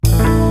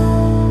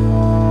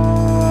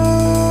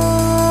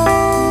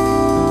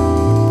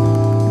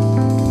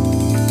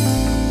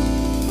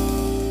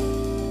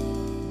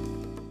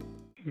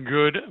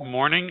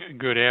morning,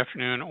 good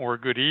afternoon, or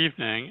good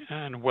evening,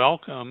 and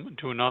welcome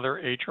to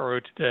another HRO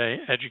Today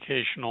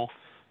educational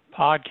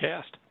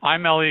podcast.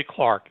 I'm Elliot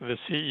Clark, the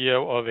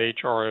CEO of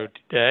HRO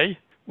Today.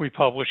 We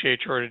publish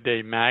HRO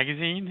Today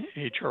magazine,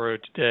 HRO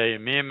Today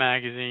EMEA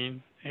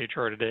magazine,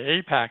 HRO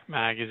Today APAC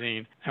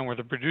magazine, and we're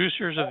the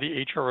producers of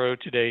the HRO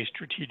Today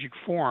strategic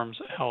forums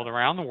held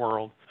around the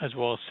world, as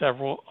well as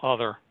several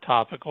other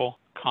topical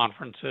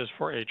conferences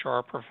for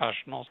HR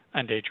professionals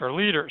and HR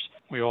leaders.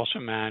 We also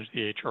manage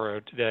the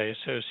HRO Today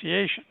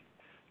Association.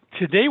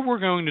 Today we're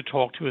going to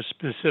talk to a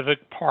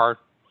specific part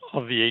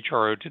of the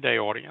HRO Today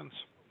audience,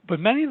 but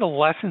many of the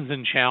lessons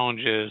and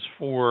challenges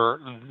for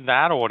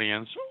that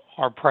audience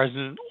are present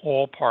in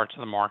all parts of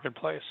the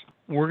marketplace.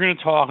 We're going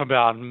to talk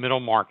about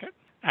middle market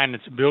and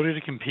its ability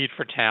to compete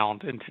for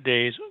talent in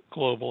today's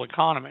global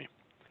economy.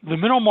 The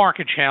middle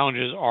market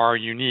challenges are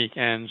unique,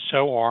 and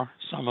so are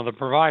some of the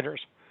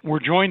providers. We're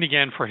joined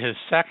again for his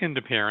second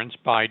appearance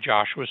by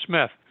Joshua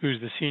Smith, who's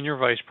the Senior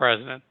Vice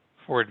President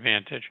for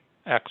Advantage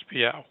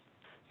XPO.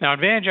 Now,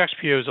 Advantage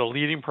XPO is a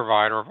leading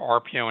provider of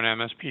RPO and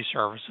MSP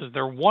services.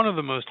 They're one of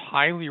the most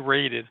highly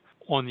rated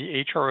on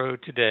the HRO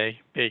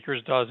Today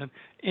Baker's Dozen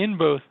in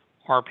both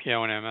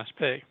RPO and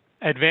MSP.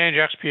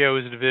 Advantage XPO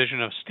is a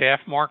division of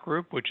Staffmark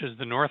Group, which is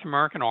the North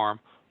American arm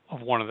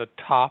of one of the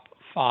top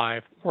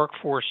 5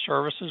 workforce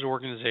services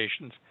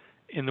organizations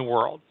in the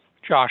world.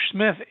 Josh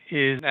Smith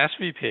is an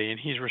SVP, and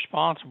he's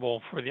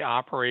responsible for the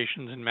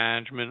operations and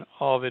management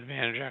of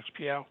Advantage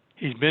XPO.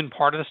 He's been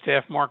part of the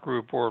Staffmark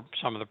Group, or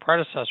some of the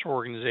predecessor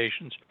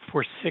organizations,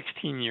 for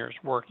 16 years,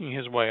 working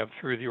his way up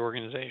through the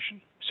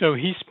organization. So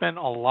he spent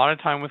a lot of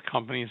time with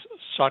companies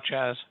such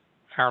as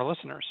our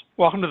listeners.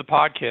 Welcome to the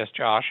podcast,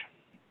 Josh.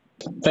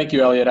 Thank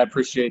you, Elliot. I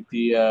appreciate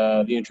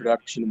the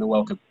introduction and the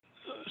welcome.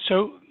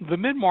 So the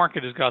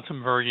mid-market has got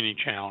some very unique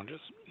challenges.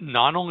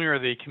 Not only are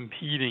they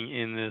competing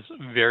in this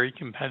very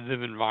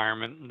competitive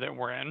environment that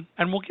we're in,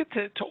 and we'll get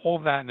to all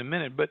of that in a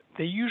minute, but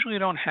they usually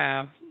don't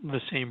have the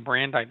same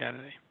brand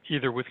identity,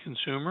 either with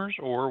consumers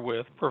or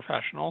with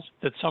professionals,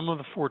 that some of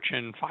the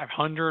Fortune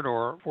 500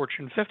 or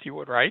Fortune 50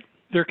 would, right?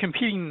 They're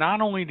competing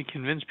not only to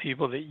convince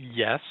people that,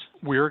 yes,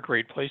 we're a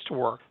great place to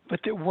work, but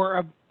that we're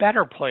a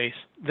better place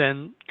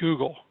than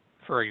Google,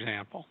 for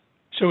example.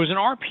 So as an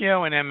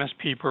RPO and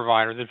MSP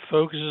provider that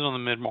focuses on the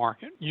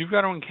mid-market, you've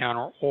got to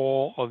encounter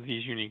all of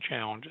these unique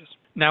challenges.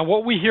 Now,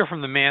 what we hear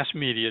from the mass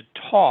media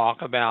talk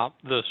about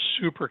the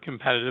super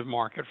competitive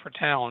market for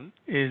talent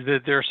is that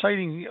they're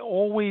citing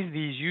always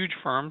these huge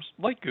firms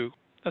like Google.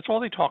 That's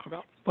all they talk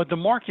about. But the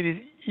market is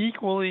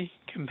equally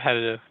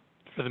competitive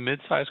for the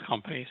mid-sized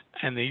companies,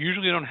 and they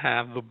usually don't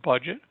have the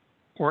budget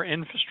or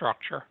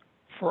infrastructure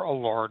for a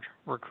large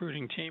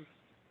recruiting team.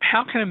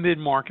 How can a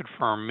mid-market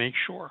firm make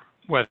sure,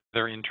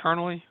 whether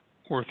internally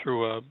or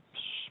through a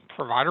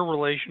provider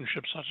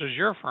relationship such as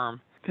your firm,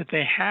 that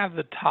they have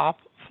the top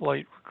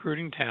flight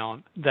recruiting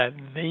talent that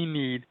they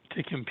need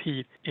to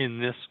compete in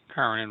this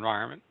current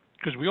environment?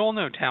 Because we all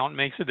know talent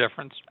makes a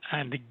difference,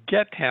 and to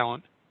get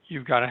talent,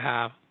 you've got to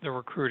have the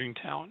recruiting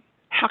talent.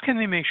 How can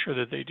they make sure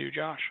that they do,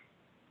 Josh?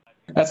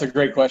 That's a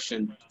great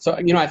question. So,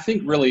 I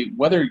think really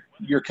whether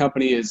your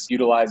company is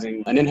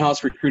utilizing an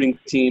in-house recruiting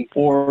team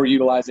or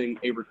utilizing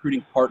a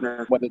recruiting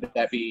partner, whether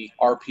that be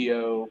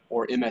RPO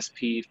or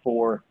MSP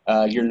for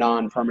your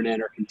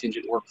non-permanent or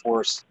contingent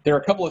workforce, there are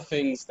a couple of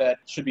things that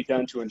should be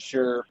done to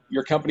ensure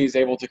your company is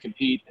able to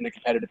compete in a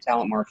competitive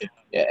talent market.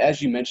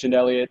 As you mentioned,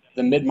 Elliot,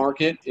 the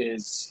mid-market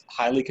is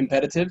highly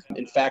competitive.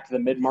 In fact, the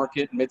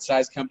mid-market,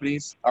 mid-sized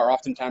companies are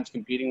oftentimes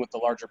competing with the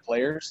larger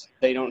players.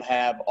 They don't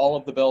have all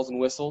of the bells and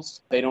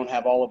whistles. They don't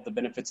have all of the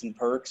benefits and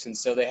perks, and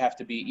so they have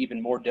to be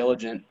even more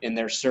diligent in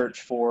their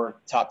search for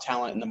top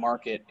talent in the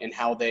market and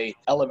how they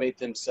elevate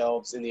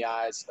themselves in the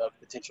eyes of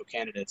potential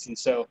candidates. And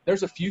so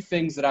there's a few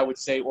things that I would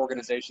say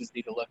organizations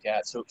need to look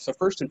at. So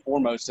first and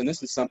foremost, and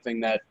this is something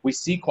that we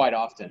see quite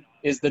often,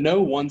 is the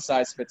no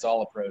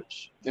one-size-fits-all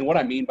approach. And what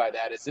I mean by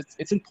that is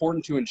it's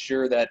important to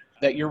ensure that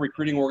your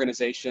recruiting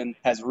organization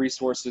has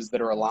resources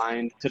that are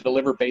aligned to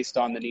deliver based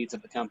on the needs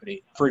of the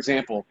company. For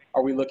example,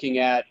 are we looking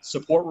at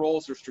support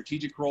roles or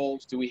strategic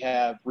roles? Do we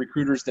have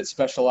recruiters that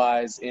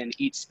specialize in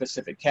each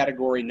specific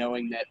category,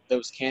 knowing that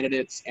those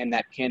candidates and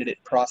that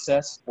candidate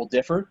process will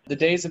differ? The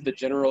days of the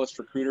generalist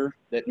recruiter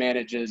that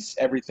manages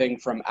everything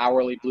from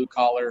hourly blue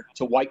collar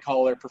to white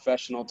collar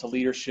professional to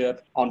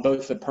leadership on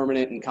both the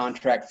permanent and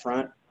contract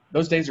front,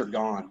 those days are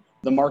gone.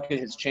 The market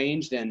has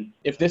changed, and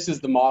if this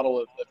is the model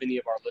of any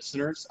of our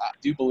listeners, I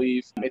do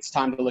believe it's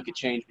time to look at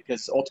change,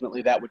 because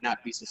ultimately that would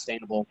not be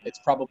sustainable. It's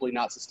probably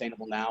not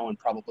sustainable now and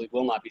probably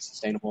will not be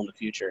sustainable in the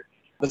future.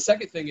 The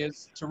second thing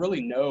is to really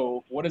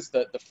know what is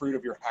the fruit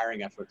of your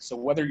hiring efforts. So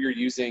whether you're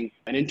using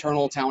an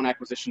internal talent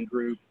acquisition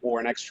group or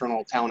an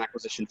external talent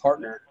acquisition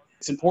partner,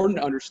 it's important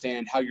to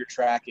understand how you're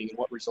tracking and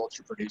what results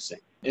you're producing.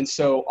 And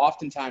so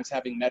oftentimes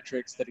having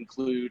metrics that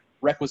include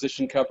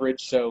requisition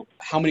coverage, so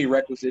how many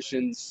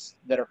requisitions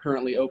that are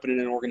currently open in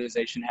an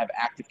organization have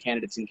active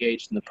candidates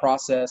engaged in the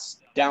process,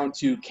 down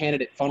to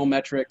candidate funnel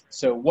metric.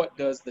 So what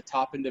does the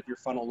top end of your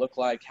funnel look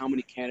like? How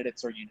many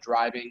candidates are you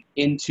driving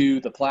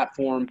into the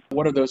platform?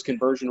 What are those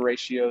conversion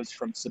ratios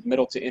from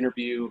submittal to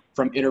interview,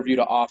 from interview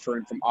to offer,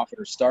 and from offer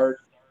to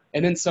start?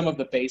 And then some of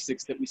the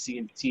basics that we see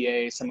in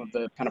TA, some of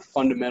the kind of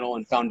fundamental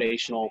and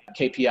foundational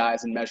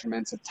KPIs and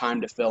measurements of time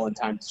to fill and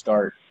time to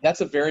start.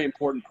 That's a very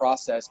important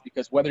process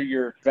because whether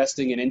you're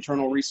investing in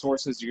internal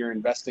resources or you're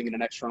investing in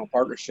an external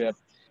partnership,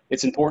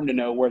 it's important to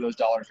know where those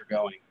dollars are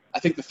going. I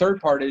think the third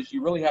part is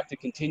you really have to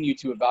continue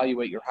to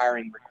evaluate your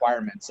hiring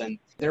requirements. And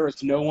there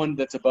is no one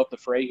that's above the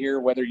fray here,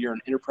 whether you're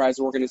an enterprise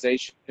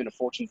organization, a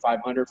Fortune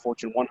 500,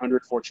 Fortune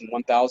 100, Fortune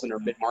 1000, or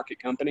mid-market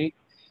company.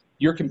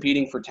 You're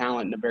competing for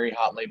talent in a very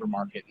hot labor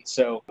market. And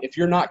so if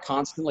you're not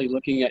constantly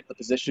looking at the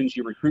positions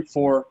you recruit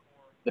for,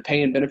 the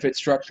pay and benefit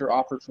structure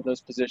offered for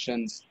those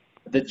positions,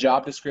 the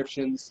job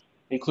descriptions,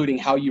 including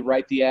how you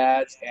write the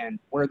ads and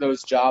where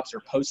those jobs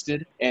are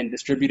posted and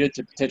distributed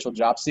to potential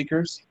job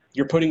seekers,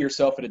 you're putting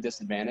yourself at a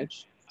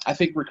disadvantage. I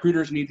think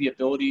recruiters need the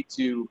ability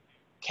to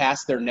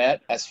cast their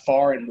net as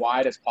far and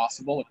wide as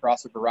possible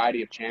across a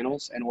variety of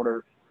channels in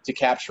order to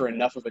capture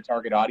enough of a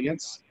target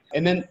audience.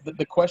 And then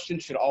the question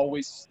should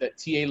always, that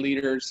TA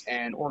leaders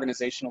and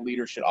organizational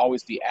leaders should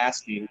always be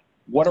asking,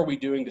 what are we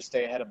doing to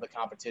stay ahead of the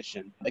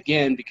competition?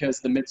 Again,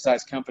 because the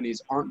mid-sized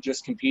companies aren't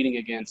just competing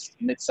against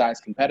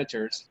mid-sized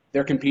competitors,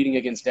 they're competing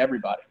against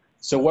everybody.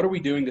 So what are we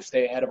doing to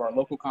stay ahead of our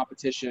local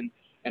competition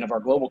and of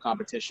our global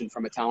competition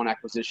from a talent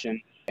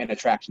acquisition and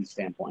attraction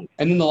standpoint?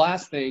 And then the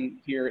last thing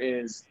here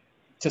is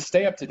to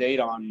stay up to date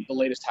on the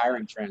latest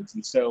hiring trends.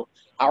 And so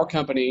our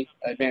company,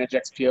 Advantage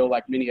XPO,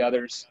 like many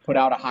others, put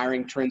out a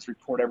hiring trends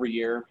report every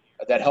year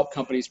that help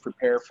companies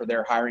prepare for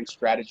their hiring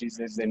strategies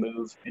as they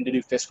move into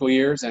new fiscal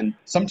years. And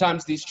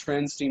sometimes these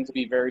trends seem to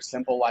be very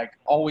simple, like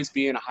always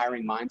be in a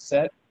hiring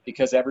mindset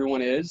because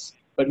everyone is.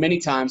 But many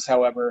times,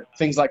 however,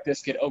 things like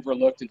this get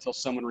overlooked until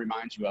someone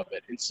reminds you of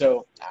it. And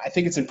so I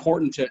think it's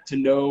important to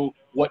know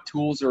what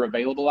tools are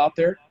available out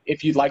there.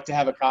 If you'd like to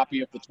have a copy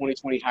of the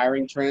 2020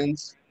 hiring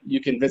trends, you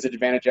can visit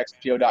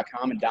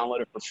AdvantageXPO.com and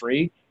download it for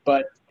free.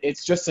 But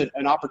it's just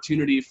an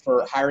opportunity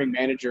for hiring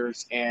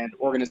managers and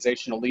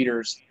organizational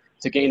leaders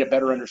to gain a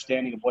better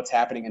understanding of what's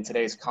happening in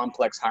today's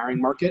complex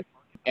hiring market.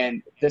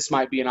 And this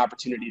might be an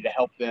opportunity to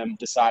help them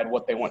decide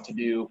what they want to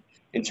do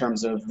in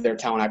terms of their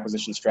talent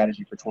acquisition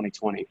strategy for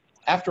 2020.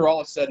 After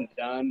all is said and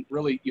done,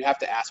 really, you have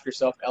to ask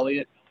yourself,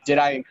 Elliot, did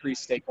I increase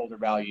stakeholder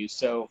value?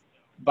 So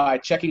by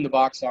checking the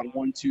box on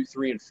 1, 2,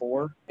 3, and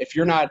 4, if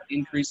you're not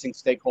increasing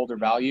stakeholder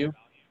value,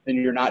 then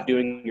you're not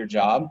doing your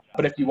job.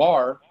 But if you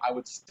are, I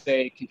would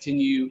say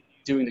continue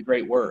doing the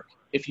great work.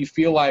 If you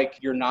feel like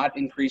you're not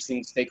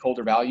increasing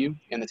stakeholder value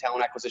in the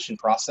talent acquisition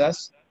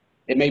process,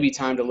 it may be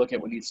time to look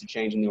at what needs to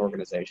change in the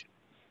organization.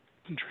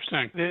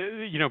 Interesting.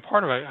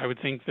 Part of it, I would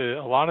think that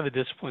a lot of the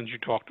disciplines you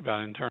talked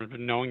about in terms of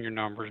knowing your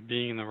numbers,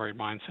 being in the right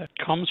mindset,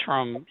 comes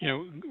from,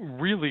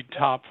 really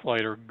top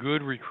flight or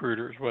good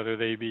recruiters, whether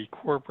they be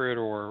corporate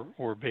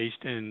or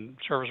based in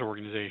service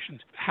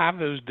organizations, have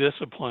those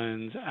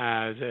disciplines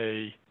as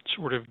a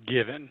sort of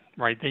given,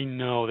 right? They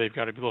know they've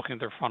got to be looking at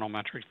their funnel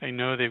metrics. They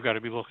know they've got to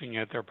be looking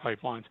at their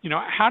pipelines.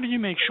 How do you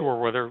make sure,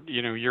 whether,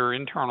 you're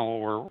internal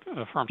or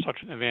a firm such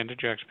as Advantage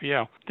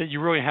XPO, that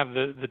you really have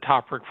the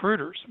top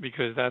recruiters?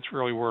 Because that's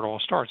really where it all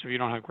starts. If you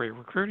don't have great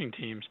recruiting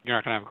teams, you're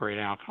not going to have a great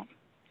outcome.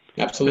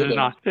 Absolutely.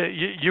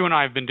 You and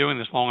I have been doing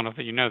this long enough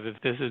that you know that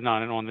this is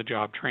not an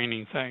on-the-job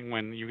training thing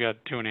when you got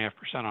 2.5%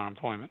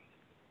 unemployment.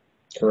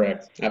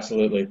 Correct.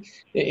 Absolutely.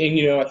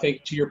 And, I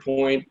think to your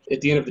point, at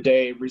the end of the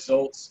day,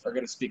 results are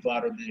going to speak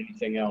louder than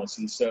anything else.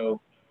 And so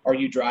are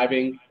you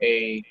driving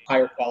a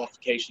higher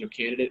qualification of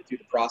candidate through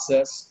the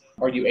process?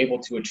 Are you able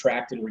to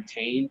attract and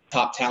retain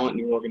top talent in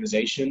your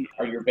organization?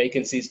 Are your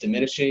vacancies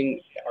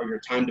diminishing? Are your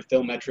time to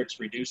fill metrics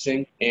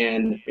reducing?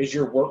 And is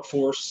your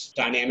workforce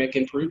dynamic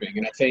improving?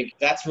 And I think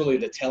that's really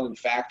the telling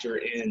factor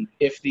in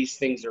if these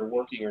things are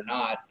working or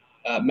not.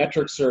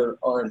 Metrics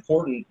are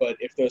important, but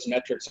if those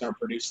metrics aren't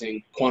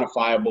producing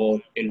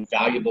quantifiable and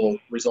valuable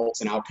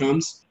results and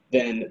outcomes,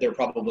 then they're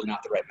probably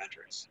not the right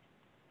metrics.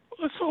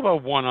 Let's talk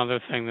about one other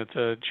thing that's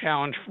a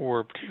challenge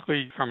for,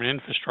 particularly from an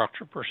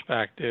infrastructure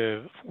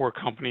perspective, for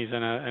companies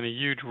and a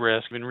huge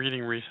risk. I've been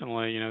reading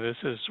recently, this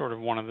is sort of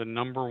one of the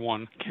number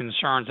one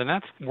concerns, and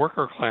that's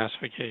worker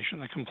classification,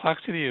 the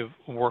complexity of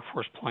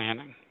workforce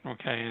planning,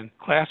 and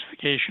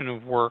classification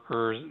of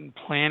workers and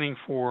planning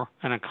for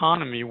an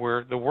economy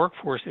where the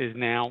workforce is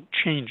now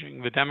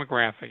changing. The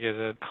demographic is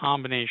a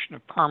combination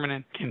of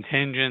permanent,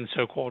 contingent,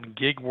 so-called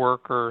gig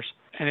workers.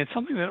 And it's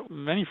something that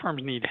many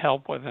firms need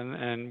help with,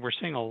 and we're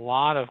seeing a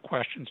lot of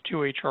questions to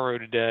HRO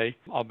today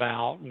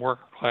about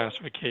worker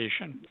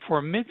classification. For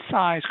a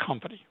mid-sized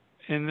company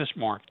in this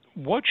market,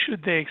 what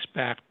should they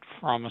expect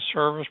from a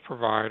service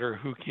provider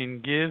who can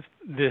give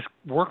this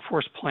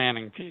workforce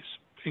planning piece?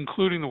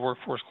 including the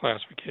workforce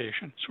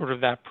classification, sort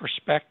of that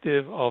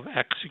perspective of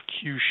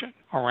execution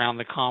around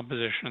the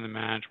composition and the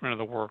management of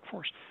the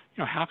workforce.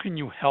 How can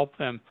you help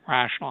them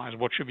rationalize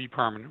what should be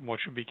permanent, what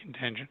should be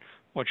contingent,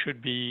 what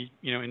should be,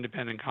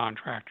 independent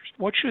contractors?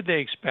 What should they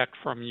expect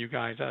from you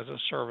guys as a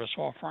service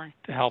offering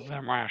to help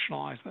them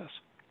rationalize this?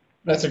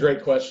 That's a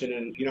great question.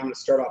 And, I'm going to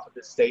start off with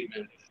this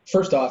statement.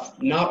 First off,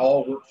 not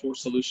all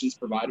workforce solutions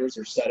providers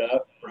are set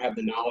up or have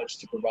the knowledge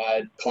to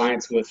provide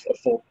clients with a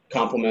full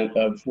complement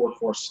of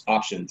workforce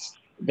options.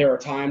 There are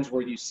times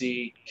where you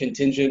see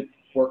contingent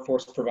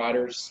workforce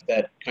providers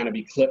that kind of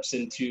eclipse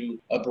into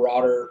a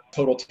broader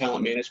total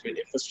talent management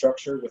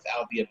infrastructure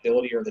without the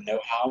ability or the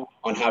know-how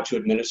on how to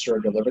administer or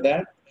deliver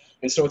that.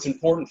 And so it's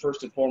important,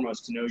 first and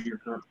foremost, to know your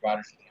current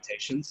provider's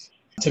limitations.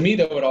 To me,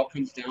 though, it all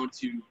comes down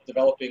to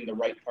developing the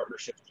right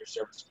partnership with your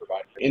service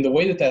provider. And the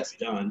way that that's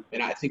done,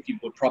 and I think you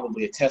would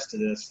probably attest to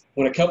this,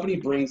 when a company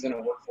brings in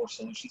a workforce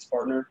solutions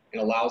partner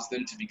and allows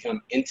them to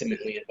become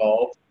intimately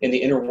involved in the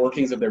inner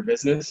workings of their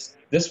business,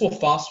 this will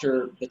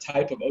foster the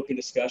type of open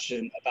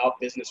discussion about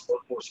business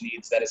workforce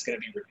needs that is going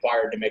to be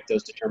required to make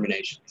those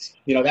determinations.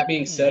 That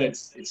being said,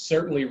 it's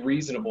certainly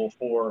reasonable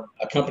for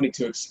a company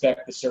to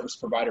expect the service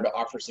provider to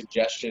offer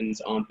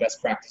suggestions on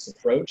best practice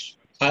approach,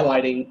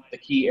 highlighting the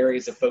key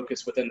areas of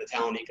focus within the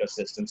talent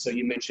ecosystem. So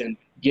you mentioned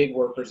gig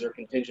workers or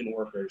contingent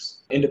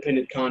workers,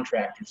 independent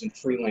contractors and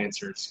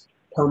freelancers,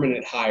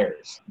 permanent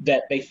hires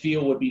that they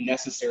feel would be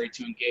necessary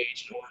to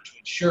engage in order to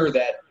ensure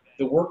that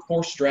the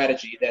workforce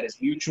strategy that is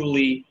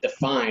mutually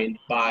defined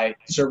by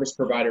service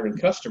provider and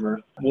customer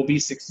will be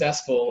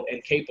successful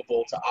and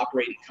capable to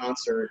operate in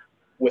concert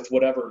with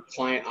whatever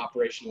client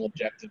operational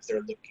objectives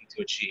they're looking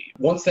to achieve.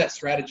 Once that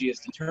strategy is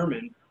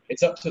determined,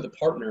 it's up to the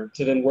partner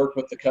to then work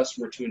with the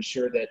customer to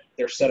ensure that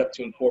they're set up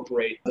to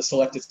incorporate the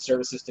selected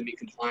services to meet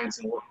compliance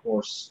and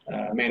workforce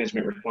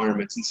management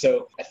requirements. And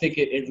so I think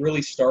it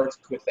really starts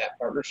with that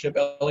partnership,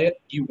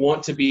 Elliot. You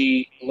want to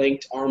be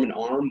linked arm in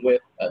arm with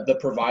the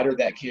provider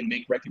that can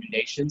make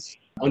recommendations,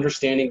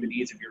 understanding the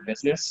needs of your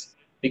business.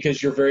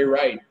 Because you're very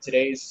right.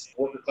 Today's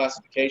worker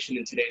classification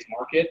in today's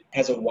market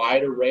has a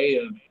wide array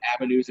of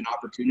avenues and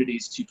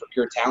opportunities to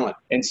procure talent.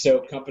 And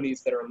so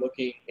companies that are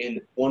looking in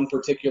one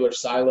particular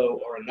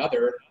silo or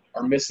another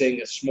are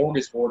missing a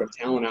smorgasbord of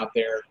talent out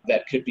there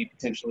that could be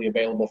potentially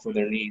available for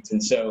their needs.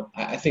 And so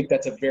I think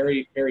that's a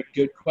very, very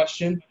good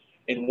question,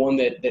 and one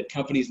that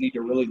companies need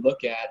to really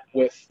look at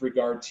with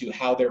regard to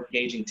how they're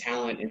engaging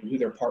talent and who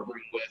they're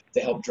partnering with to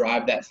help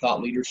drive that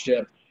thought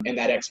leadership and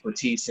that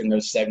expertise in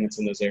those segments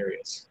and those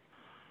areas.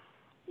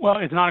 Well,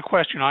 it's not a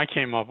question I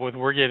came up with.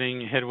 We're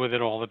getting hit with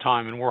it all the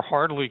time, and we're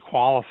hardly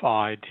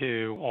qualified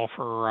to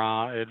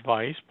offer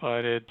advice,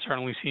 but it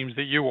certainly seems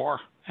that you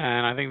are.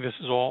 And I think this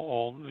is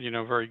all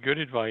very good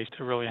advice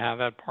to really have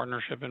that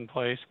partnership in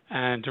place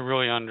and to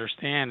really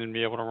understand and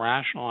be able to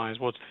rationalize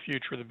what's the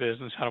future of the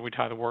business, how do we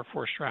tie the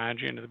workforce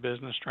strategy into the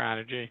business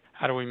strategy,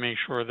 how do we make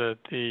sure that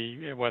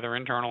whether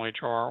internal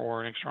HR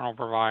or an external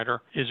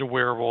provider is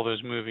aware of all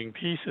those moving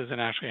pieces and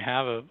actually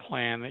have a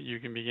plan that you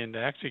can begin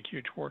to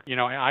execute toward.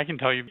 I can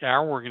tell you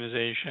our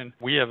organization,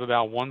 we have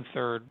about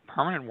 1/3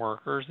 permanent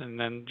workers, and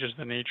then just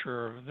the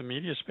nature of the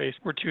media space,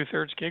 we're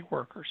 2/3 gig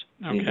workers,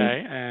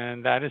 okay?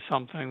 And that is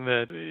something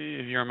that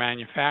if you're a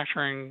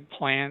manufacturing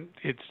plant,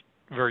 it's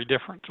very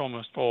different. It's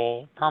almost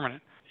all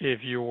permanent.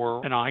 If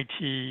you're an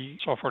IT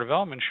software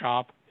development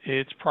shop,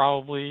 it's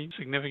probably a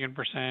significant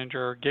percentage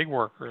are gig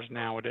workers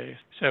nowadays.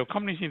 So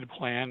companies need to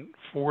plan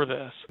for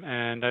this.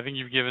 And I think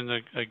you've given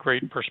a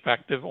great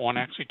perspective on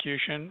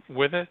execution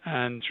with it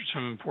and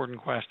some important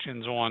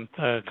questions on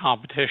the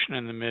competition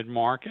in the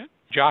mid-market.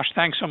 Josh,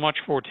 thanks so much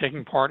for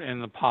taking part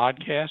in the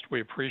podcast. We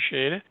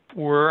appreciate it.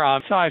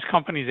 For size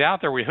companies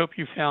out there, we hope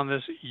you found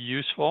this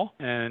useful.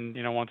 And,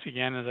 once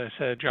again, as I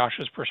said,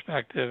 Josh's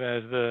perspective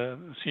as the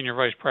Senior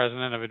Vice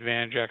President of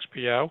Advantage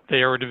XPO.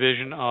 They are a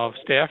division of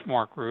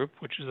Staffmark Group,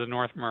 which is the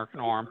North American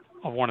arm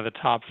of one of the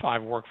top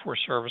 5 workforce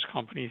service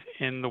companies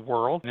in the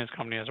world. And his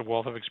company has a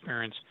wealth of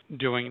experience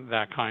doing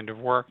that kind of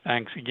work.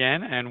 Thanks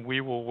again, and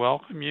we will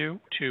welcome you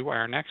to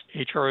our next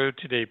HRO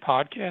Today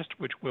podcast,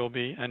 which will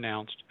be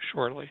announced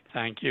shortly.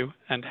 Thank you,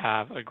 and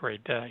have a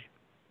great day.